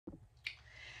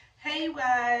Hey you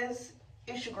guys,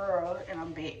 it's your girl and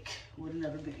I'm back with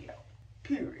another video.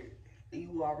 Period.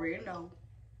 You already know.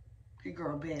 Your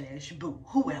girl badass, your boo.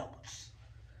 Who else?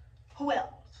 Who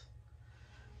else?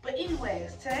 But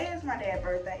anyways, today is my dad's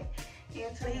birthday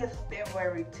and today is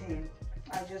February 10th.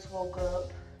 I just woke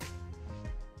up.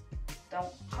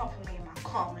 Don't come for me in my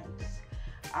comments.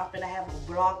 I'm finna have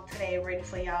a vlog today ready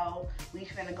for y'all. We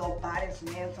finna go buy this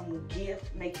man some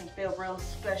gift, make him feel real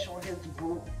special on his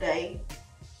birthday.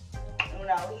 You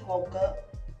know, he woke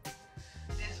up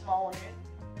this morning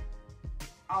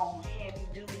on handy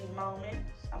duty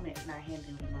moments. I mean, not handy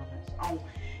duty moments. On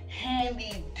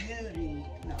handy duty.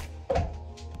 No.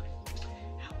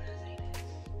 How would I say this?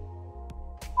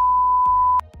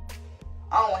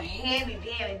 On handy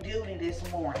dandy duty this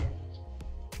morning.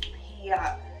 He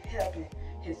out helping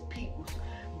his people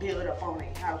build up on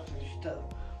their house and stuff.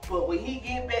 But when he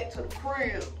get back to the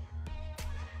crib,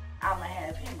 I'ma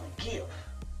have him a gift.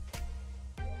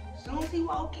 As soon as he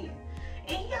walk in.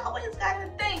 And he always gotta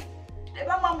think that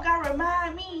my mom gotta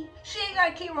remind me. She ain't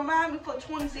gotta keep reminding me for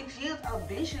 26 years.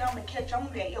 Eventually I'm gonna catch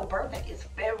on that your birthday is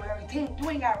February 10th. You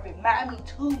ain't gotta remind me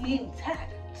too many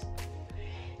times.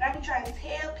 And I be trying to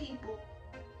tell people,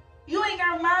 you ain't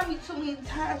gotta remind me too many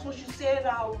times once you said it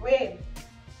already.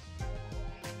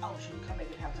 Oh shoot, come back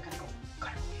in the house. I gotta go.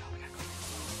 Gotta go, y'all. We gotta go.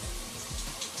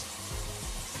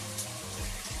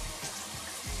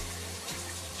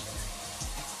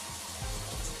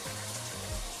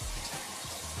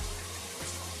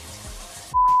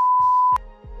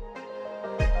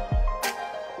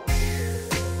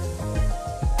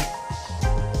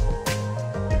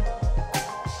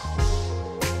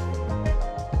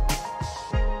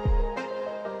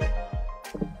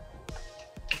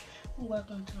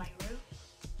 Welcome to my room.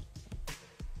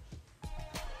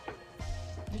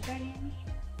 Did you hear me?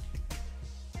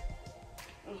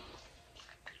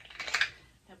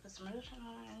 I put some lotion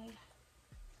on.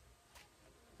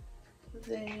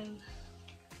 Then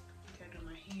gotta do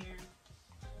my hair.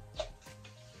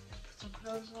 Put some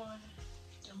clothes on.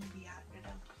 Then we'll be out there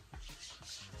though.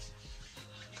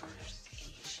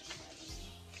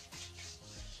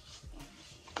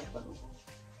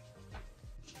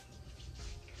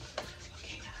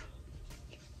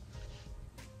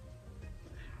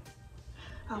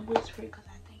 I'm whispering because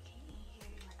I think he in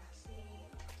here. Like I said,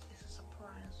 it's a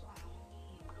surprise, so I don't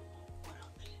need what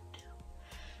I'm gonna do.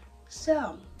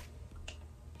 So,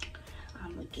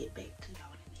 I'm gonna get back to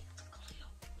y'all in the next clip.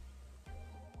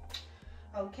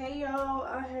 Okay, y'all,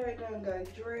 I had done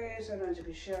got dressed and I took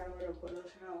a shower and put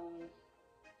lotion on.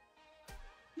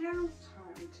 Now it's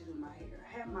time to do my hair.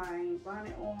 I had my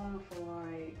bonnet on for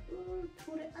like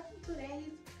 2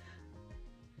 days.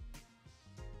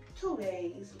 2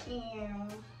 days,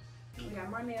 and we got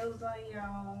my nails done,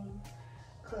 y'all,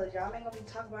 cause y'all ain't gonna be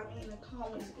talking about me in the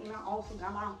comments, and I also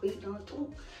got my feet done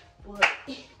too, but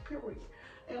period.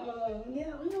 And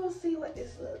yeah, we gonna see what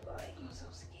this looks like. I'm so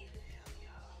scared to show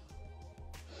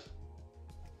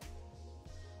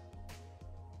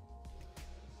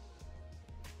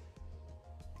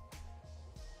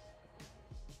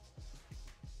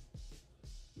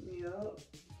y'all. Yup.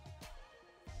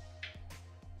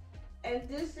 And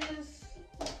this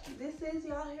is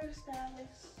y'all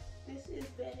hairstylist. This is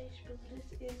Badish, but this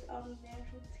is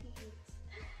Natural Teens.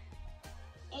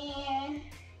 And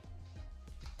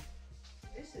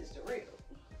this is the real.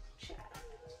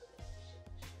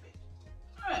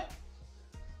 Alright.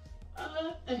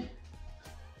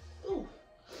 Ooh.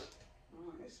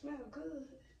 Oh, it smells good.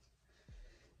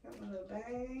 Got my little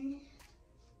bang.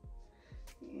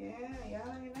 Yeah,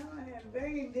 y'all ain't know I had a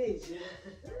bang, did you?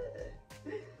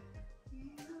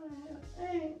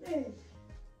 Hey, hey.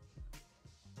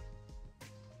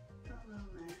 Hold on,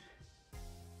 man.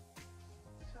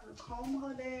 Trying to comb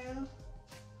her down.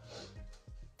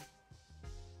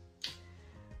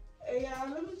 Hey, y'all,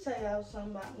 let me tell y'all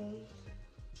something about me.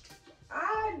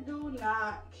 I do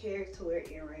not care to wear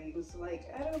earrings. Like,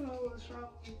 I don't know what's wrong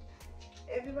with me.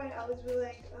 Everybody always be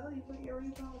like, oh, you put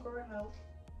earrings on? Girl, no.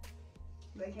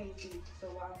 They can't see, so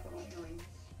why put on earrings?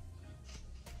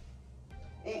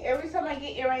 And every time I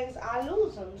get earrings, I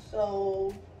lose them.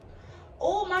 So,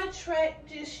 oh, my track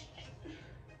just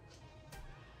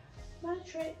tried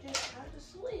to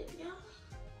slip, y'all.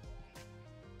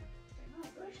 And I'm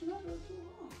brushing up a little too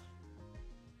hard.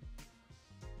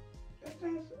 That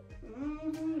thing's,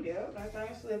 yep, that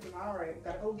thing's slipping. All right,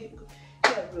 gotta go get the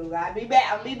glue. I'll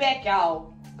be back,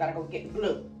 y'all. Gotta go get the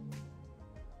glue.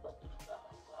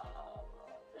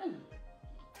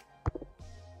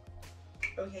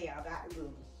 Okay, y'all got the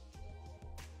glue.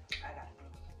 I got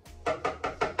the glue.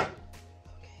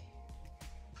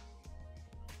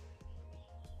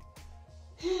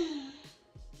 Okay.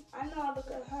 I know I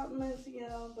look a hot mess,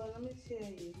 y'all, but let me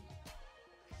tell you.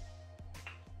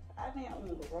 I've been on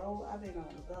the road. I've been on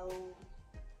the go.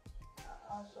 I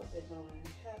also been doing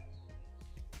hip.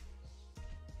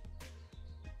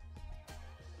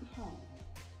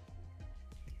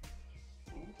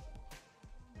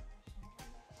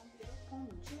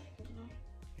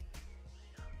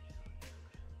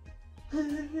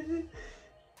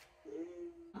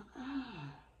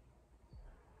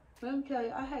 Let me tell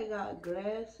you, I had got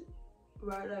glass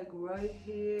right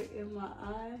here in my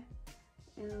eye,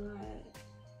 and like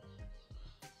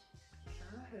I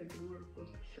had to do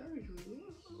motherfucking surgery.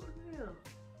 What the hell?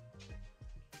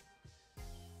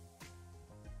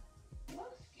 My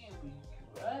skin be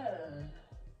dry.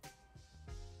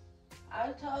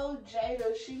 I told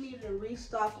Jada she needed to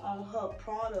restock on her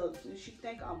products, and she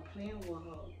think I'm playing with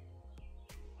her.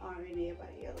 Already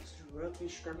everybody else rubbing,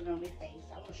 scrubbing on their face.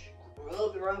 I was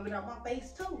rubbing on my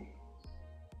face too.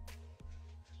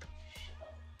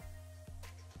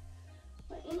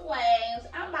 But anyways,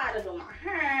 I'm about to do my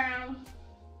hair.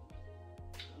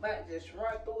 But just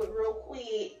run through it real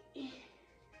quick.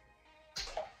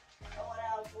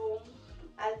 Whatever.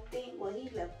 I think, well, he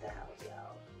left the house,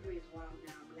 y'all. The reason why I'm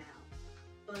down now.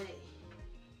 But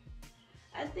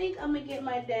I think I'm gonna get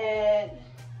my dad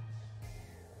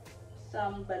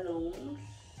some balloons.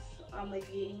 I'm gonna get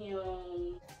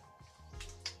him.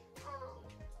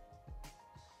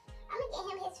 I'm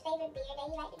gonna get him his favorite beer that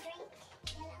he like to drink.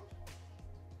 You know,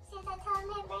 since I told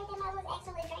him happy birthday, I was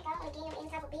asking him to drink. I don't want to get him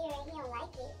any type of beer and he don't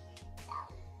like it. So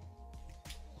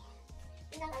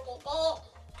yeah, we're gonna go get that.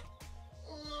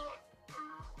 And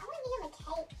I want to get him a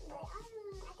cake, but I think he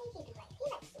likes sweet. I don't know what type of cake he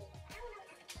likes.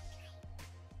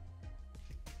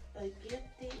 A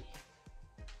gifted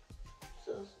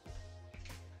sister.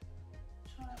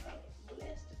 Trying to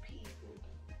bless the people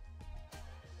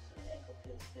so they can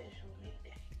feel special that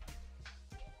day.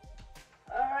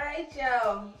 Alright,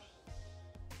 y'all.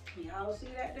 Y'all see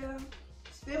that there?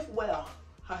 Stiff well.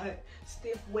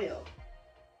 Stiff well.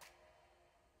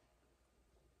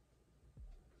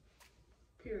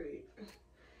 Period.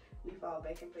 We fall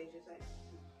back in place just like that.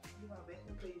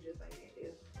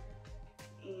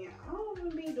 And I don't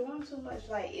even be doing too much.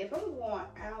 Like, if I'm going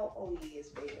out, oh yes,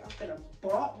 baby, I'm finna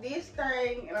bump this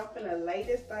thing and I'm finna lay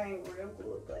this thing real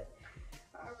good. But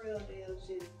I real deal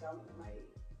just don't like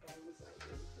things like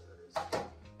this.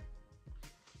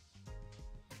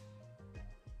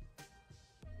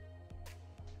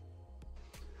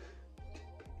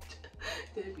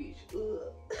 That bitch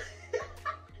up.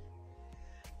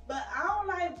 But I don't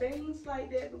like things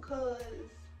like that because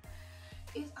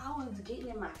it's always getting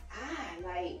in my eye,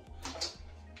 like,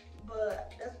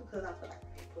 but that's because I feel like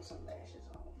I can put some lashes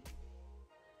on.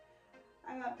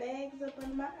 I got bags up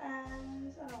under my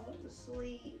eyes. I don't want to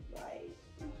sleep, like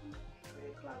 3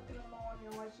 o'clock in the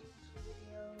morning watching YouTube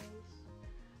videos.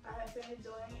 I have been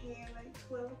doing hair like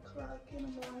 12 o'clock in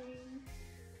the morning.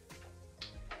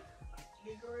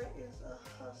 Your girl is a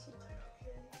hustler,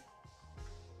 okay?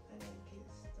 And it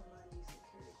gets the money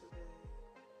secured the bag.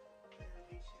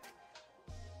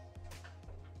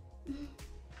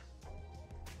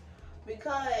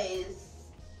 Because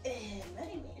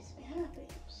money makes me happy.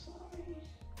 I'm sorry.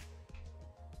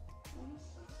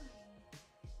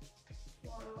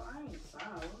 Well, I ain't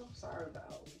sorry. What I'm sorry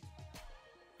about?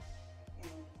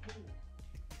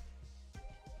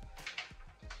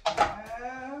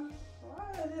 Why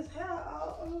is this hair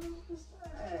all on the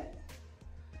side?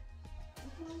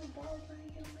 What's on the ball thing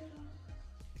in the middle?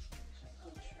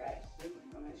 I'm trash.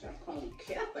 I'm make sure I'm combing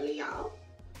carefully, y'all.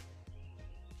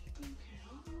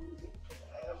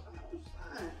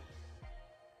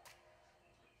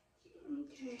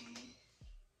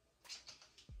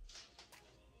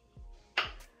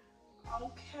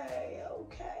 Okay.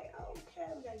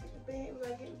 We gotta get the bed.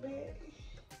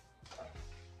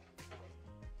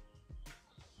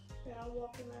 And I'm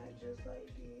walking out just like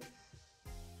this.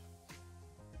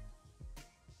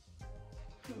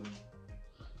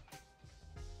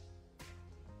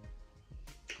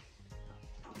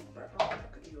 I'm gonna break off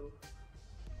the you.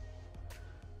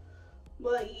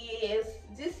 But yes,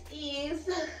 this is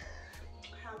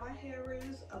how my hair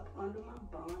is up under my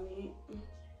bonnet.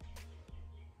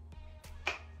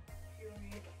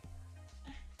 Period.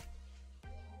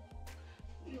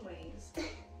 Anyways,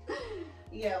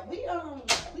 yeah, we gotta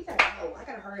go. I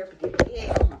gotta hurry up and get to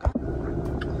bed. Oh my god.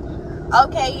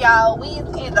 Okay, y'all, we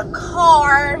is in the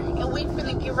car and we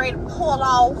finna get ready to pull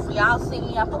off. Y'all see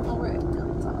me? I put my red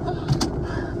guns on.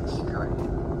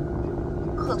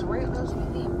 Cause red guns be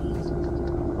dead bees.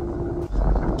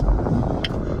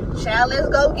 Child, let's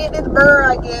go get this bird,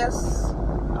 I guess.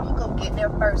 I'm gonna go get there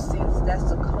first since that's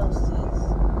the closest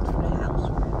to the house.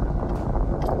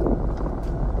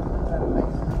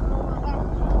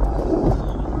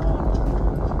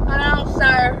 Hold on,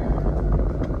 sir.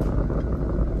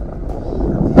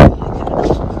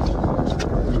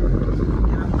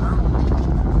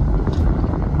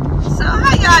 So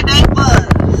how y'all day was?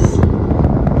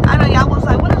 I know y'all was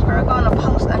like, when is girl gonna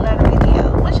post another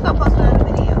video? When she gonna post another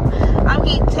video? I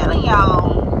keep telling y'all.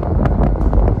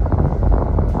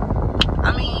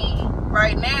 I mean,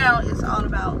 right now it's all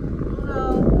about, you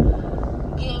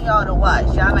know, getting y'all to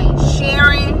watch. Y'all ain't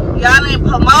sharing, y'all ain't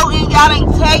promoting, y'all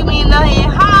ain't tagging me in nothing.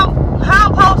 How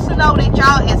I'm supposed to know that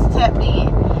y'all is tapped in?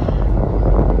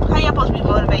 How y'all supposed to be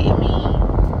motivating me?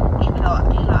 Even though,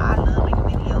 you know, I love making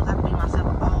videos. I can be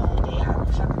myself all day. I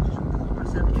wish I could just be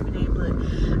myself every day, but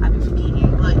I be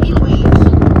forgetting. But anyways,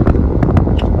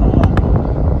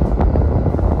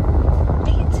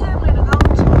 did he tell me to go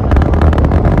to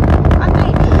I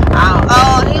think,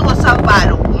 oh, he was talking about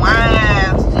the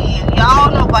wine. See, y'all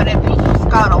know about that peach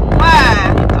called a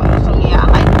wine. So yeah, I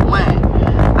like the wine.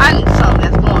 I need something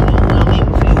that's going to make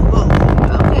me feel good.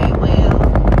 Okay, well,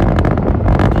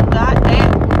 you got that,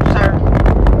 sir.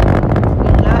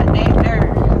 You got that there.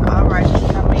 Alright,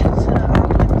 I made it to the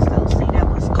liquor store. See, that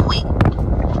was quick.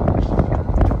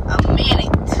 A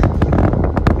minute.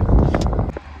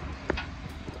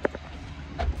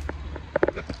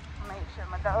 Make sure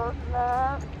my doors are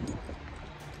locked.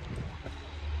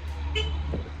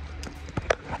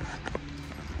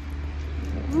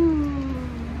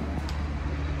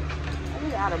 We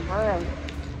got a breath.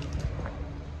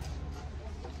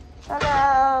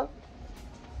 Hello.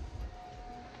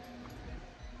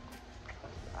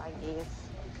 I guess.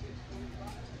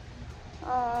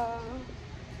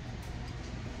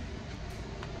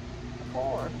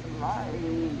 Horse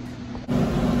light.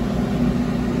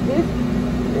 This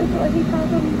what he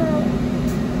talking about?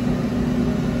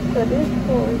 So this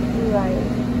horse light,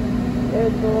 they're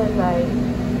doing like,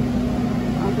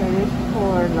 okay, this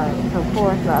horse light, the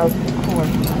horse light,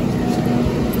 horse light.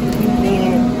 He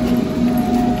said,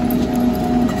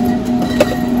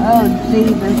 oh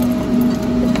Jesus.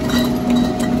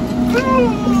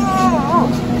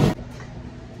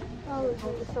 Oh,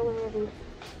 it's so heavy.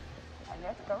 I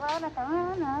guess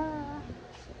Corona.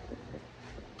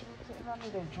 I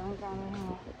need a drink on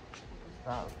here.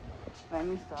 Stop. Let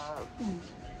me stop.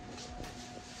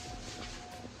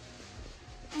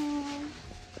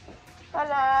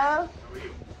 Hello.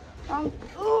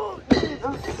 Oh,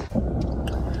 Jesus.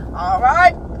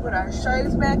 Alright, put our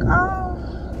shades back on.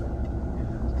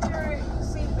 Period.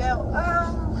 Seatbelt on.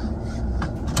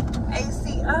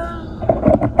 AC on.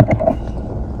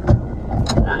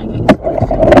 I ain't got to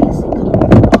AC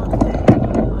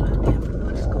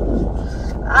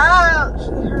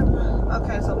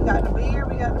okay, so we got the beer.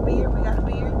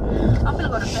 I'm gonna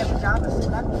go to Family Dollar and see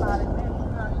what I can find in there. You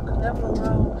know, you could never go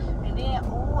wrong. And then,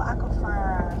 oh, I could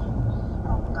find,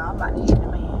 oh my God, I'm about to hit the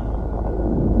man.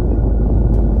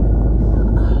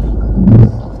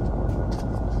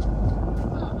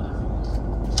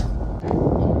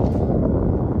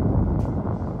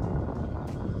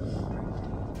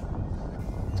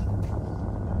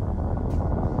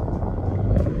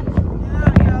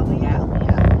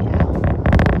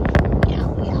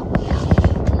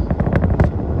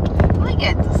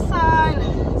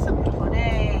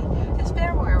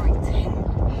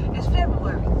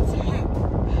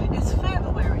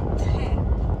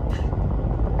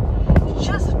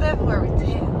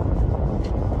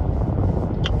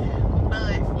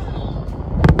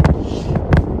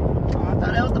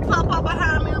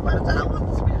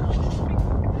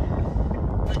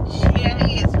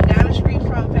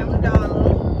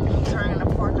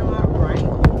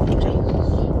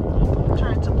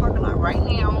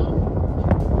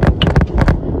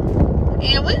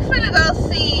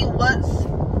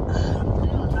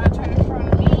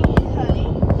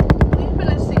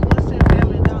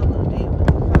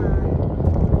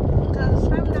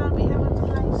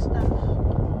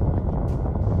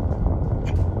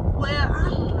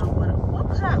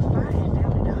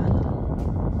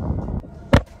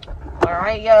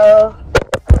 Alright, yo.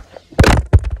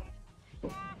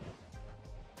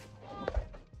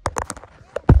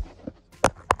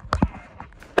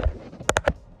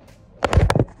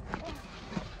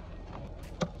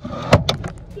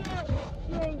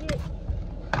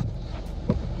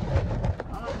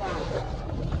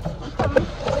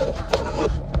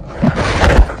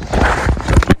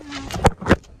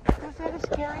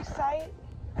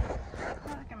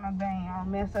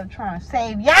 Mess up trying to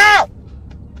save y'all.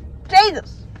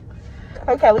 Jesus.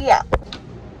 Okay, we out.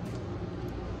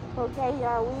 Okay,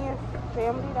 y'all, we in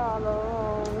Family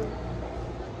Dollar.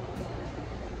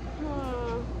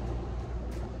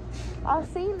 I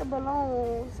seen the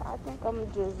balloons. I think I'm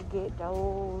gonna just get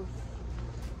those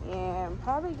and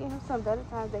probably get him some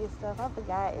Valentine's Day stuff. I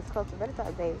forgot it's close to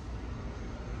Valentine's Day,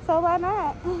 so why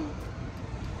not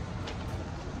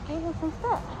get him some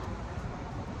stuff?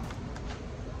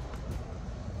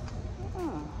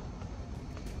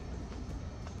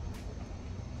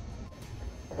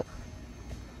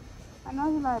 I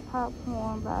know he like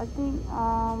popcorn, but I think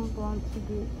I'm going to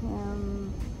get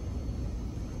him.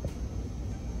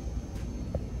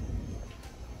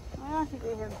 I should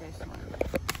get him this one.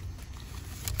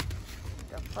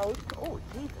 The post. Oh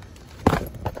Jesus.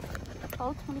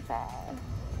 Post 25.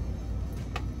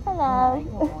 Hello.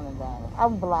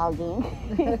 I'm vlogging.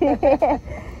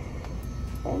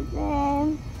 And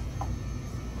then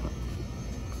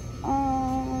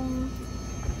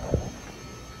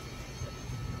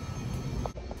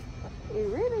it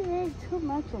really ain't too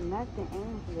much of nothing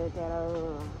in here that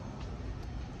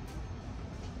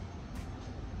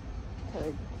to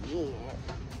get.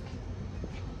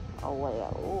 Oh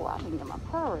well, oh, I can get my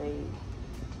parade.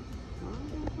 I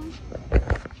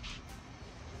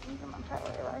can get my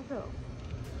parade right here.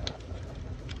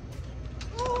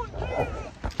 Oh yeah.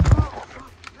 Oh,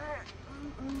 that.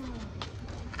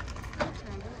 I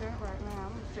can't do that right now.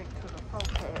 I'm gonna stick to the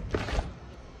 4-pack.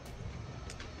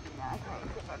 Yeah, I can't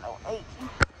give her no 8.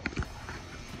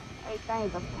 8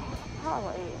 things of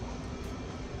parade.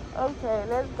 Okay,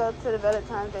 let's go to the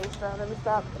Valentine's Day stuff. Let me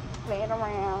stop playing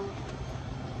around.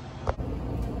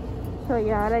 So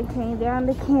y'all, I came down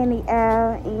the candy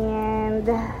aisle and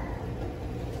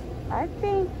I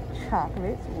think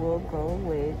chocolates will go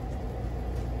with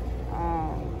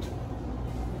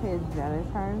his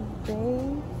Valentine's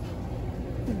Day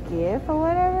gift or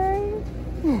whatever.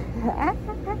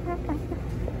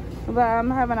 But I'm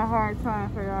having a hard time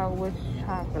figuring out which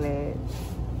chocolate.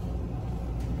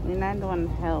 We're not doing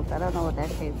health. I don't know what that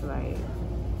tastes like.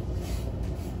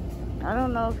 I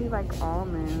don't know if he likes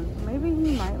almonds. Maybe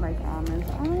he might like almonds.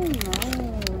 I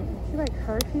don't know. He likes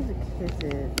Hershey's or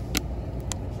Kisses.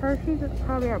 Hershey's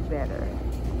probably are better.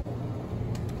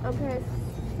 Okay,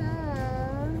 so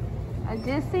I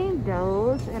just seen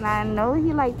those, and I know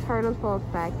he likes Turtles Pulse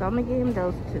Pack, so I'm gonna get him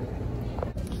those too.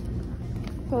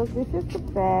 So this is the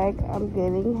bag I'm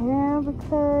getting him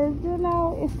because, you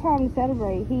know, it's time to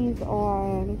celebrate. He's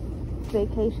on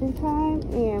vacation time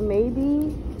and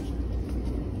maybe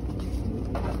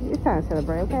it's time to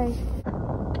celebrate, okay?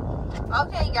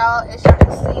 Okay, y'all, as you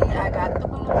can see, I got the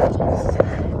balloons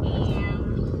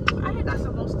and I got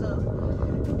some more stuff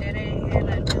that ain't had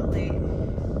nothing to do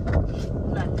with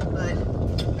nothing, but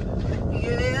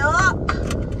yeah.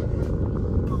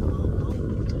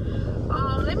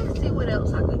 Let me see what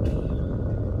else I could get.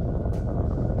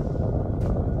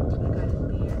 I got a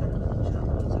beer, I got a little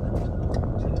chocolates, I got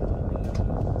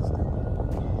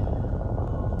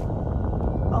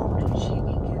oh, the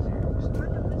chicken gizzards.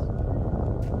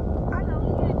 I know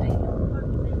he didn't think about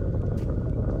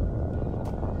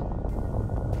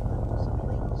some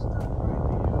legal stuff right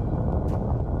now.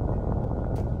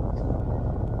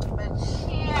 But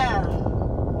yeah,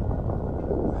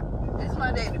 it's my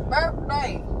daddy's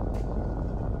birthday.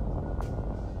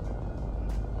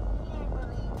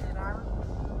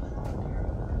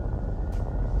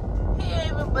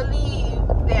 Believe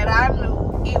that I knew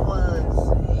it was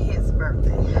his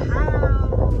birthday.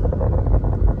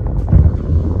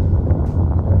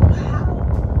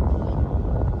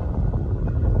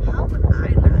 How would I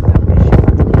not know this?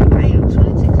 I am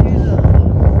 26 years old.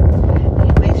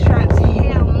 You basically trying to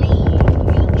tell me,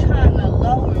 you trying to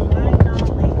lower my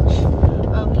knowledge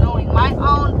of knowing my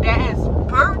own dad's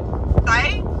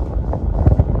birthday?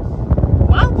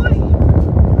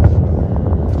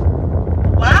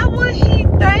 Why would he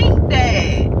think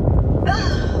that?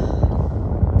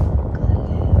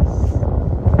 Goodness.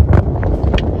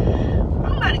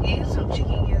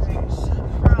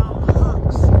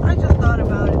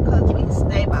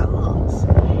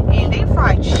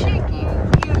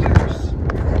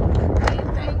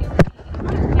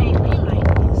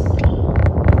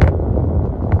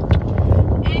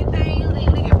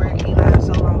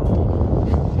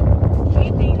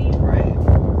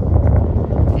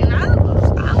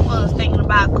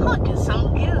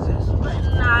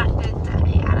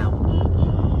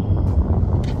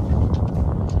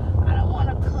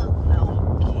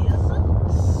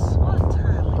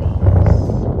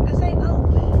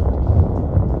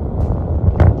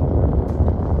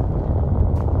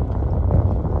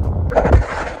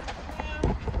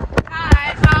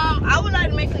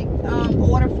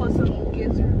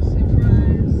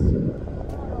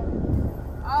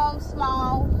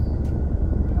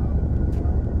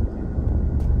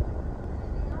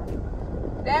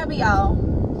 That'll be all.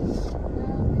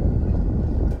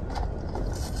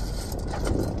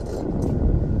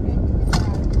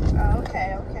 Oh,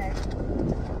 okay, okay.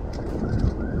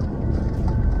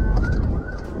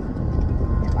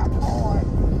 Get my card.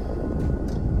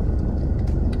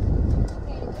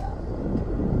 There you go.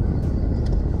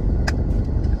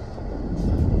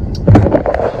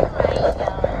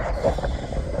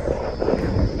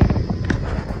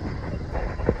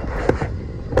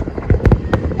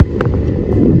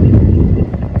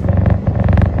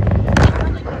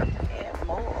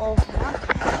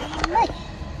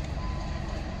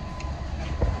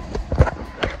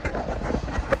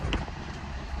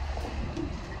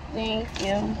 Thank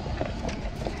you.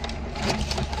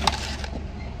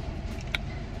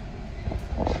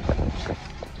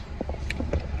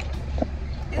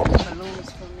 It's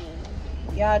balloons for me.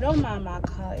 Y'all don't mind my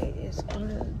car. It's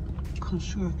under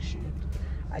construction.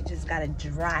 I just gotta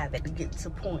drive it to get to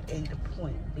point A to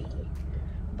point B.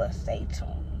 But stay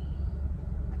tuned.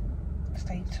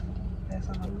 Stay tuned. That's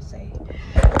all I'm gonna say.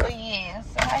 But yes,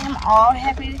 I am all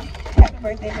happy. Happy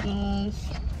birthday, balloons.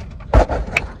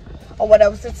 Or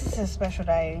whatever, since it's a special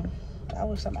day. I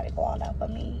wish somebody go all out for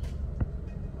me.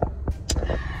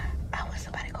 I wish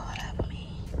somebody go all out for me.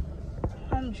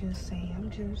 I'm just saying.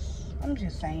 I'm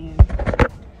just saying.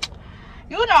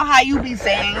 You know how you be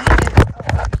saying. Here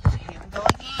we go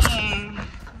again.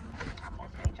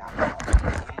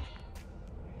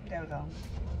 There we go.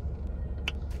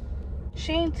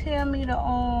 She didn't tell me to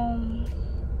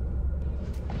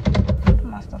put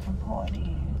my stuff in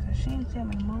party. Cause she didn't tell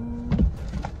me to move.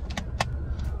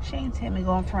 She ain't tell me to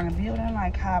go in front of the building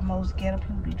like how most ghetto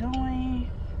people be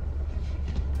doing.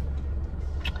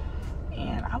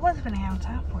 And I wasn't gonna have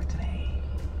time for it today.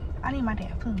 I need my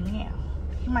dad food now.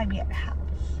 He might be at the house.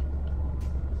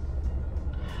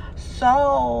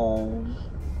 So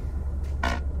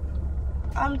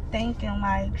I'm thinking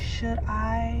like, should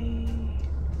I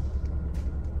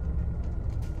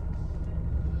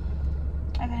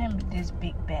got him this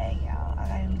big bag, y'all. I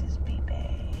got him this big bag.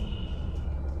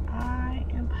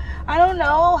 I don't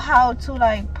know how to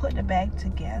like put the bag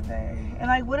together. And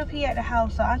like, what if he at the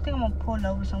house? So I think I'm gonna pull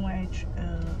over somewhere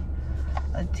and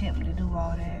attempt to do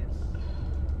all that.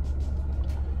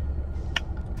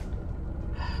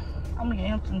 I'm gonna get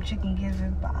him some chicken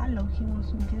gizzards, but I know he wants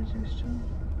some gizzards too.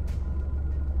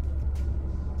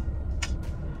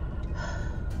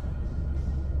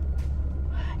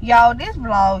 Y'all, this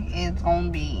vlog is gonna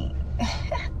be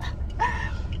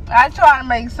I tried to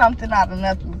make something out of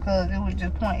nothing because it was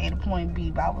just point A to point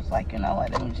B, but I was like, you know what,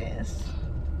 let me just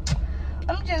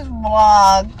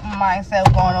vlog myself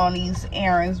going on these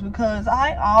errands because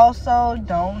I also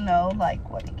don't know like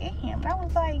what to get him. And I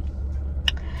was like,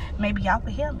 maybe y'all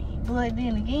could help me. But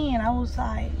then again, I was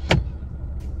like,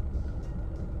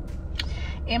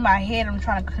 in my head, I'm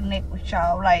trying to connect with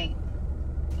y'all like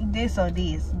this or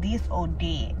this or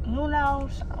that, you know.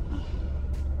 So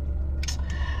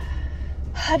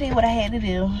I did what I had to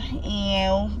do,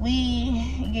 and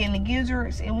we getting the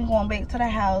gizzards and we going back to the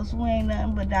house. We ain't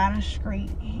nothing but down the street.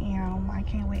 I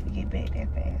can't wait to get back that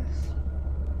fast.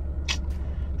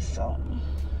 So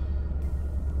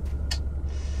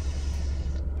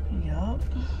yup.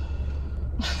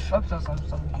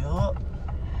 Yup.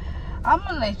 I'm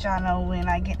gonna let y'all know when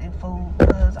I get the food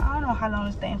because I don't know how long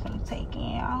this thing's gonna take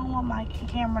in. I don't want my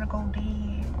camera to go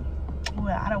dead.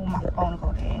 Well, I don't want my phone to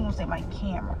go dead. I ain't gonna say my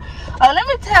camera. Let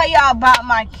me tell y'all about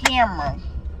my camera.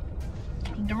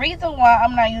 The reason why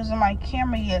I'm not using my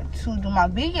camera yet to do my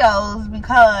videos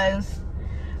because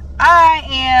I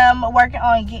am working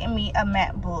on getting me a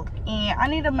MacBook. And I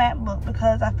need a MacBook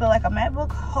because I feel like a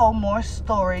MacBook hold more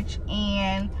storage.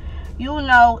 And you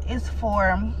know, it's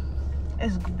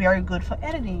very good for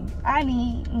editing. I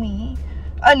need me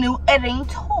a new editing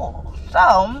tool.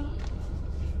 So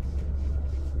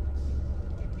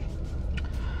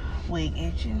wig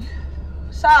itching.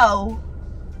 So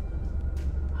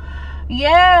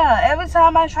yeah, every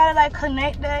time I try to like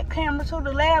connect that camera to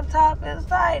the laptop, it's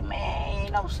like, man,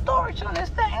 ain't no storage on this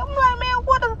thing. I'm like, man,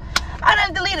 I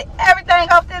done deleted everything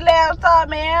off this laptop,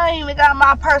 man. I ain't even got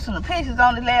my personal pictures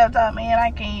on this laptop, man.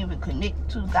 I can't even connect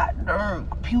to that darn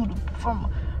computer from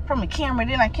a camera.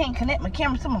 Then I can't connect my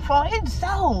camera to my phone. It's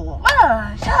so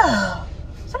much.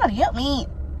 Somebody help me.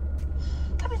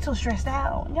 I be so stressed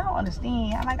out. Y'all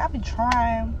understand? Like, I be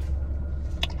trying.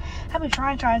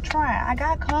 I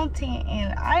got content,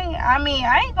 and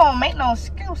I ain't gonna make no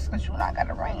excuse because you know I got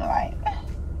a ring light.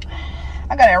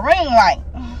 I got a ring light.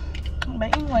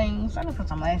 But anyways, let me put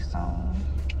some lace on.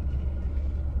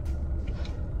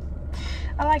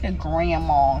 I like a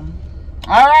grandma. All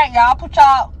right, y'all, put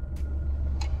y'all.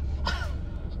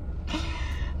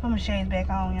 Put my shades back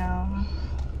on, y'all.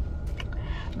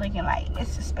 Looking like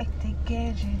Mr. Spectre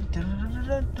Gadget.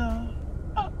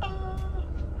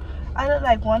 I look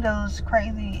like one of those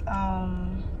crazy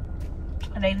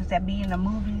ladies that be in the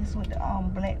movies with the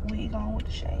black wig on with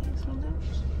the shades and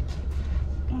those.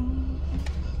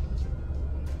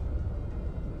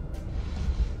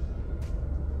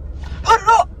 Hold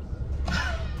up!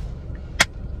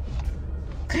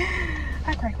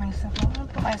 I cracked myself. I'm gonna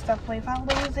put my stuff away if I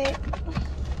lose it.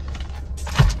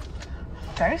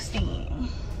 Thirsty.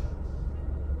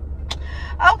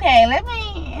 Okay, let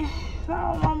me.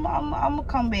 I'm gonna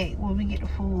come back when we get the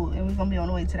food and we're gonna be on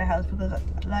the way to the house because,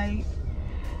 like,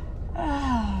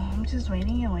 I'm just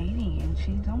waiting and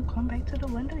she don't come back to the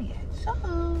window yet. So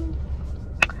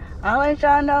I'll let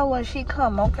y'all know when she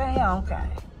come. Okay.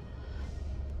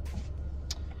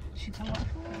 She come up.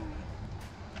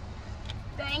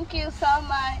 Thank you so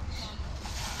much.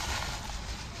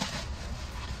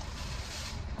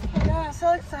 Yeah, I'm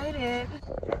so excited.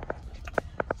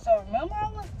 So remember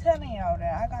I was telling y'all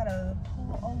that I gotta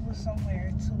pull over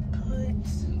somewhere to put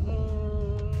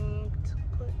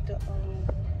the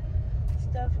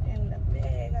stuff in the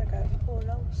bag. I gotta pull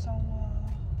over somewhere.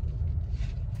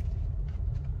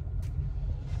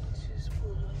 Just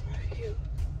pull up right here.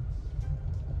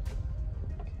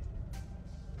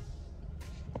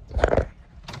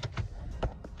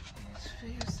 Let's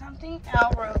figure something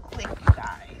out real quick, you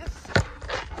guys.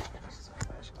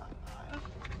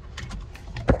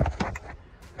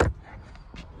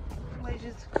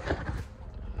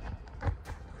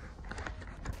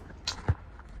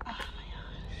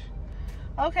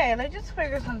 Okay, let's just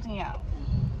figure something out.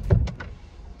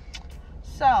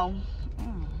 So,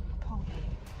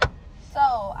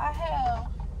 I have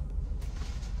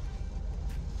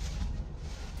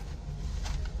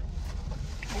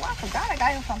I forgot I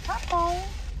got him some popcorn.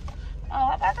 Oh,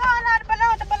 I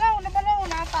thought the balloon.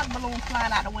 I thought the balloon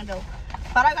flying out the window.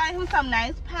 But I got him some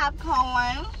nice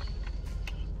popcorn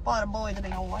for the boys in the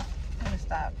yard. Let me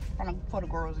stop for the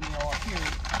girls in the yard,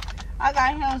 period. I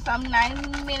got him some nice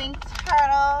mini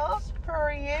turtles,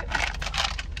 period.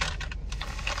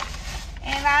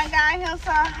 And I got him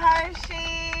some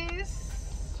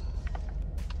Hershey's,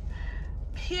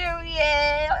 period.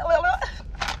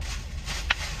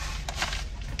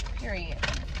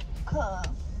 Cause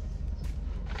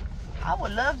I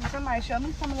would love if somebody show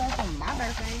me some of those on my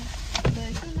birthday.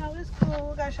 But you know, it's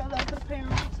cool. Gotta show love to the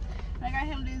parents. And I got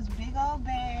him this big old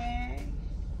bag.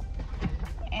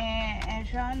 And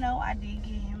as y'all know, I did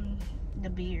get him the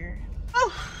beer.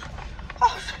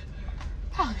 Ouch!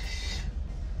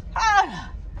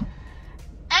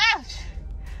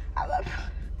 I love you.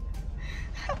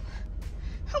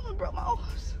 I'm gonna break my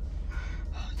arms.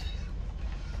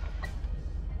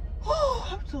 Oh,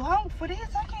 I'm too hungry for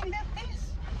this. I can't lift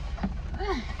this.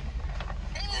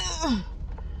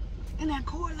 And that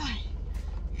Coors Light.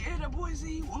 Yeah, the boy said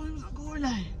he wanted him some Coors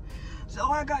Light. So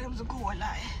I got him some Coors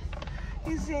Light.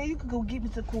 He said, you could go get me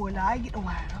some Coors Light. I get the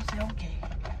wine. I said, okay.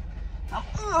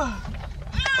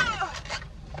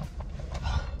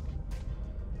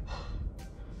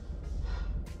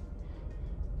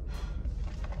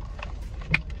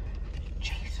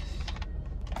 Jesus.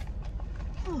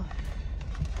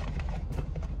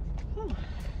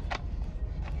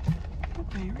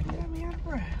 Okay, really got me out of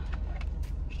breath.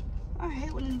 I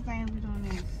hate when these things be doing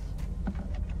this.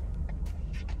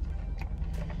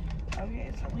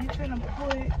 Okay, so we trying to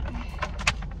put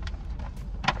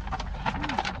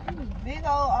this big old,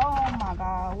 oh my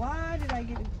God, why did I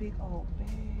get this big old bag?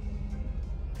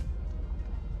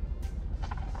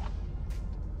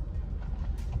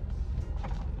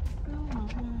 Oh my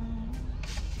God.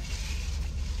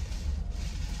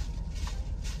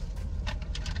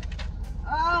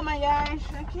 Oh my gosh,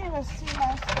 I can't even see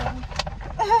my stuff.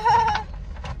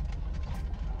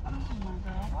 Oh my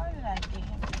God, why did I get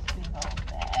him this big old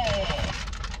bag?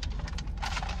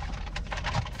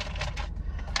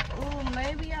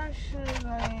 Maybe I should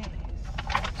like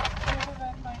put it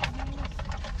up like this,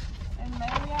 and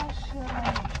maybe I should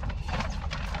like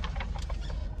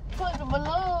put the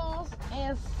balloons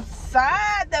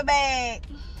inside the bag.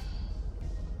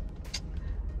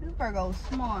 This Virgo's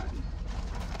smart.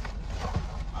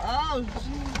 Oh,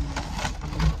 geez.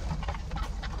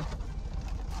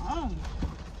 Oh.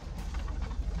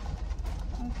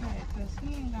 Okay, because he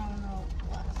ain't gonna know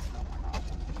what's going on.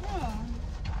 Yeah.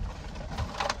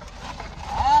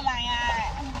 Oh my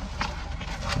God.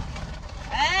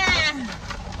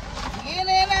 Get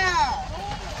it out.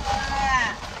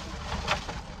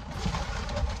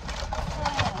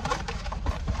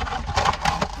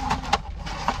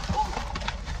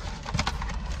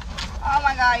 Oh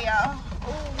my God, y'all.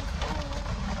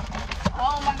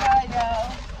 Oh my God,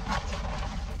 y'all.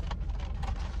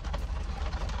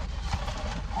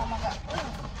 Oh my God.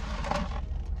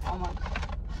 Oh my God.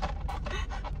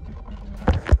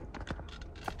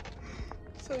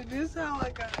 So this how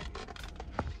I got it.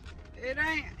 It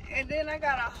ain't, and then I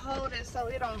gotta hold it so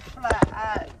it don't fly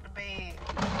out the bed.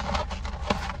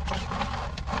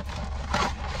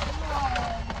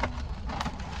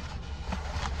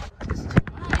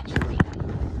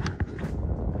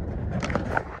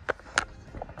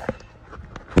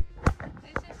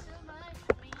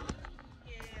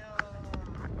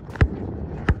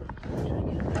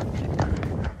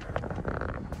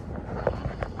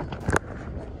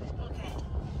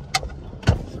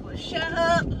 Shut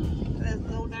up. Let's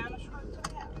go down the street to the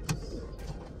house.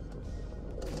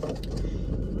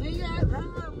 We got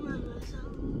round with us.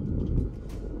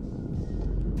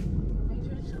 Make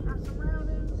sure you check out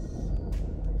surroundings.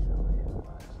 Make sure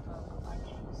everybody's stuff I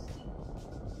can't see.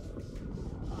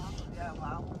 Yeah,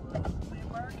 while we've been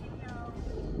working, y'all.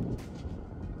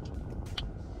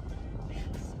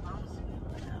 It's possible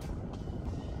now.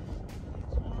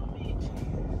 It's 1 minute.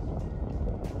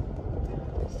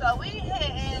 So we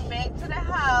heading back to the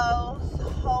house.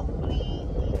 Hopefully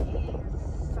he is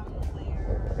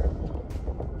somewhere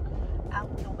out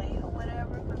the way or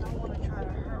whatever, because I want to try to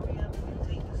hurry up and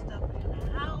take the stuff in the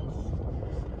house.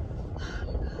 Oh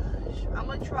my gosh. I'm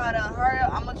gonna try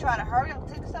to hurry up,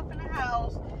 take the stuff in the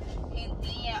house, and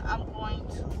then I'm going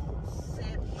to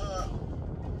set up.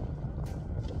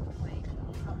 Wait,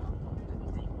 hold on.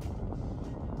 Let me think.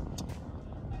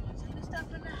 I'm gonna take the stuff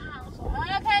in the house. Oh,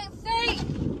 I can't see.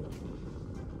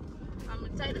 I'm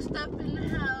gonna take the stuff in the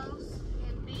house,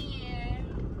 and then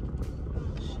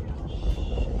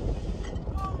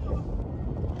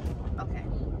okay,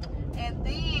 and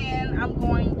then I'm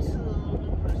going to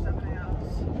put stuff in the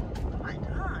house. Oh my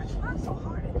gosh, why so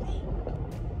hard to think?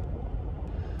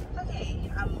 Okay,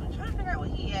 I'm trying to figure out where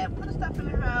he at. Put the stuff in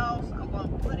the house. I'm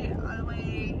gonna put it all the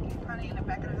way, probably in the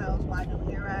back of the house while I do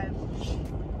hair right.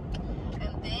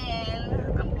 And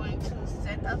then I'm going to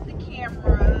set up the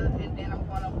camera, and then I'm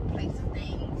going to place the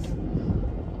things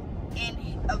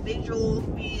in a visual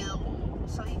view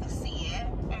so you can see it,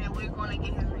 and we're going to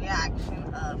get his reaction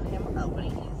of him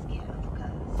opening his gift,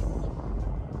 because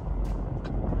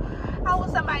how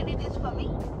would somebody do this for me?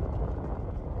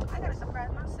 I gotta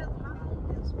surprise myself with my own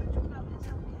gifts, but you know it's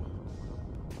okay.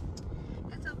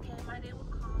 It's okay, my day will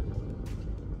come.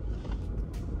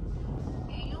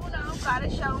 And you know, gotta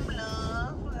show him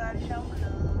love. We gotta show him love.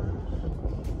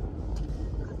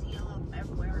 Cause he love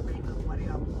everywhere, everybody goes, what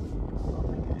y'all? Oh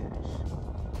my gosh.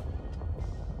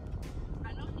 I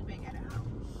know he been at a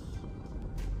house.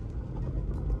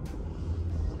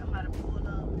 Somebody pulled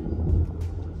up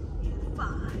in 5,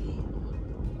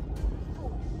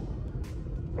 4,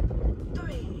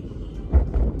 3,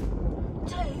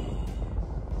 2,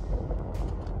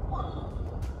 1.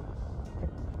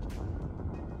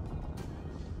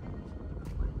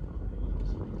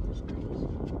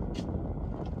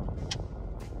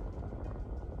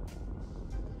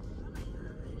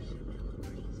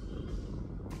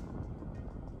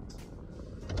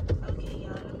 Okay,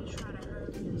 y'all, let me try to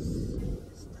hurry this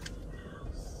stuff in the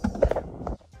house.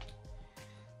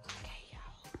 Okay,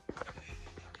 y'all.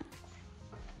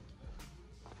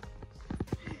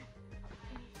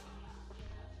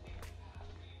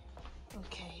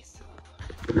 Okay, so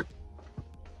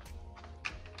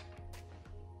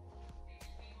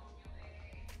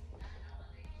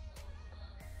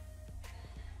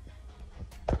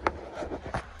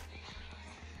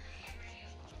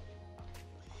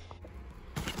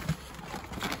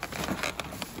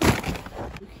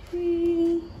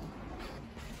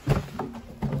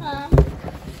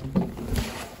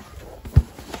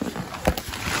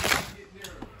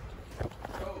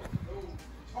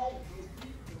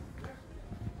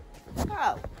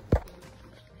oh,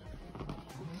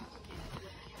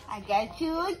 I got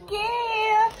you a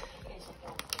gift.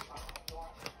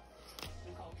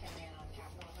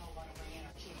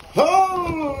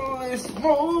 Holy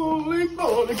smoly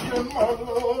moly, my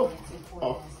lord.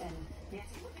 Oh,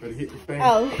 better hit the fan.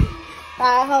 Oh,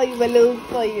 I'll hold you balloon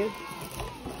for you.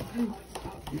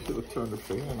 You should have turned the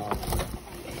fan off.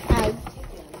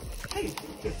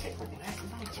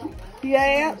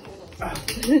 Yeah.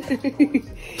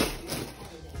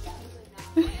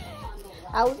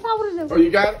 I was talking to them. Oh, you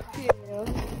got it? Yeah.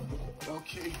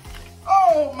 Okay.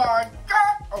 Oh my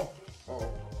God. Oh.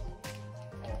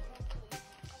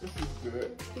 This is good.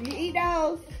 You eat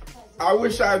those? I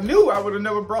wish I knew. I would have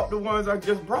never brought the ones I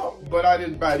just brought, but I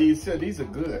didn't buy these. Said these are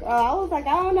good. I was like,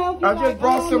 I don't know if you I like just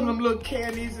brought some of them. them little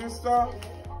candies and stuff.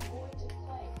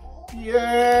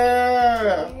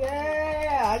 Yeah. Yeah.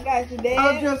 I got you, Dad.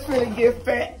 I'm just finna get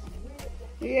fat.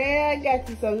 Yeah, I got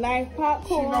you some nice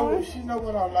popcorn. She know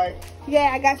what I like. Yeah,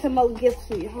 I got some more gifts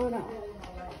for you. Hold on.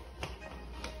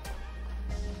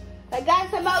 I got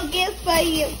some more gifts for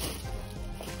you.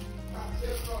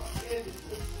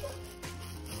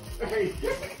 Hey,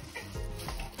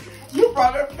 you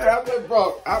brought everything.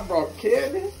 I brought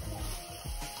candy.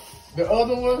 The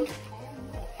other one,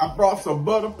 I brought some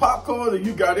butter popcorn, and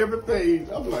you got everything.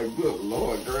 I'm like, good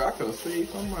Lord, girl, I could have saved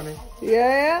some money.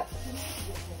 Yeah.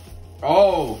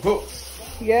 Oh, hooks.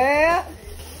 Yeah.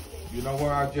 You know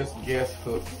what? I just guessed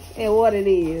hooks. And what it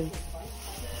is.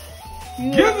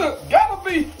 Gotta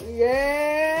be.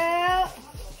 Yeah.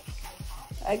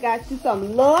 I got you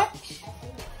some lunch.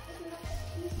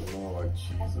 Lord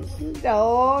Jesus.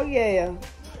 Oh, yeah.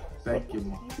 Thank you,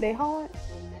 Mom. They hard?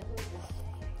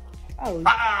 Oh.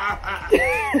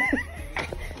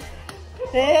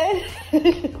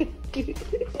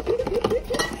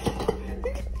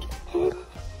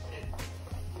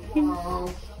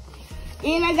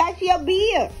 And I got you a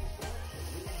beer.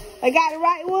 I got the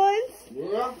right ones?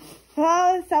 Yeah.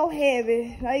 Oh, it's so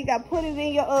heavy. Now you gotta put it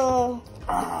in your,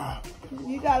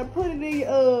 you gotta put it in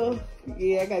your,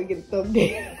 yeah, I gotta get a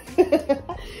thumbnail.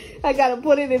 I gotta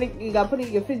put it in, you gotta put it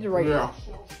in your refrigerator. Yeah.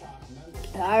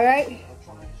 All right.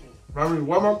 I mean,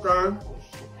 one more time.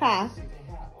 Huh?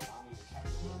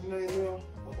 I'm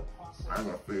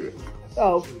gonna feel it.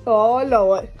 Oh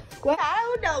Lord. Well, I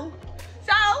don't know.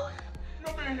 So,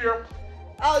 You'll be here.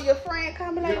 oh, your friend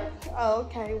coming later? Oh,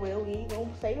 okay. Well, we ain't gonna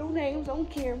say no names on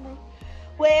camera.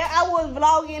 Well, I was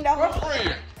vlogging the What whole.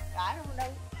 friend? I don't know.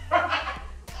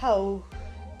 Oh.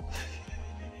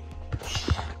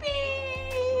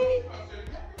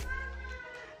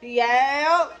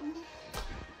 Yeah.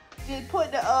 Just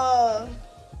put the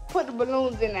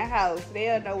balloons in the house.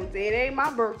 They'll know it ain't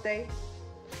my birthday.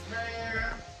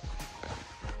 Man.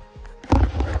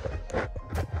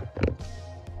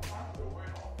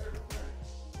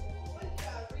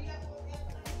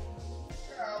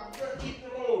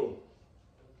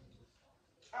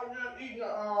 I'm just eating, I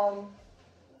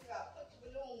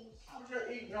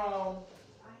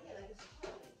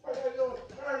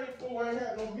ain't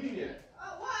had no meat in it.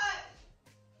 Oh, what?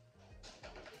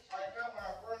 I got when I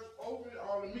first opened it,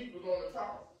 all the meat was on the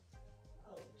top.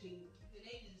 Oh, gee. Then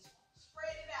they just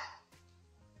spread it out.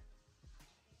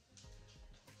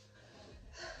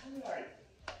 I'm like,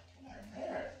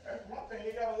 man, that's one thing,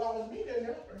 they got a lot of meat in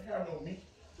there. They have no meat.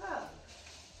 Huh.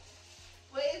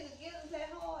 Well, is it getting that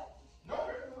hard? No,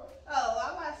 it's not. Oh, I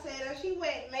about to say that she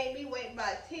made me wait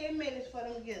about 10 minutes for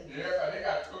them gizzards. Yeah, they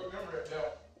gotta cook them right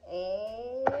there.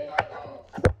 Oh. They not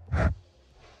gonna.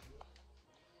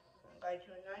 Got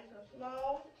you a nice and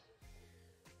small.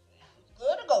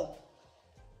 Good to go.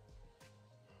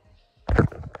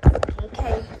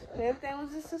 Okay, everything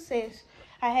was a success.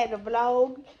 I had the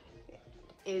vlog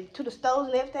and to the stores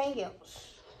and everything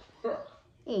else. Huh.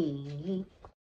 Mm-hmm.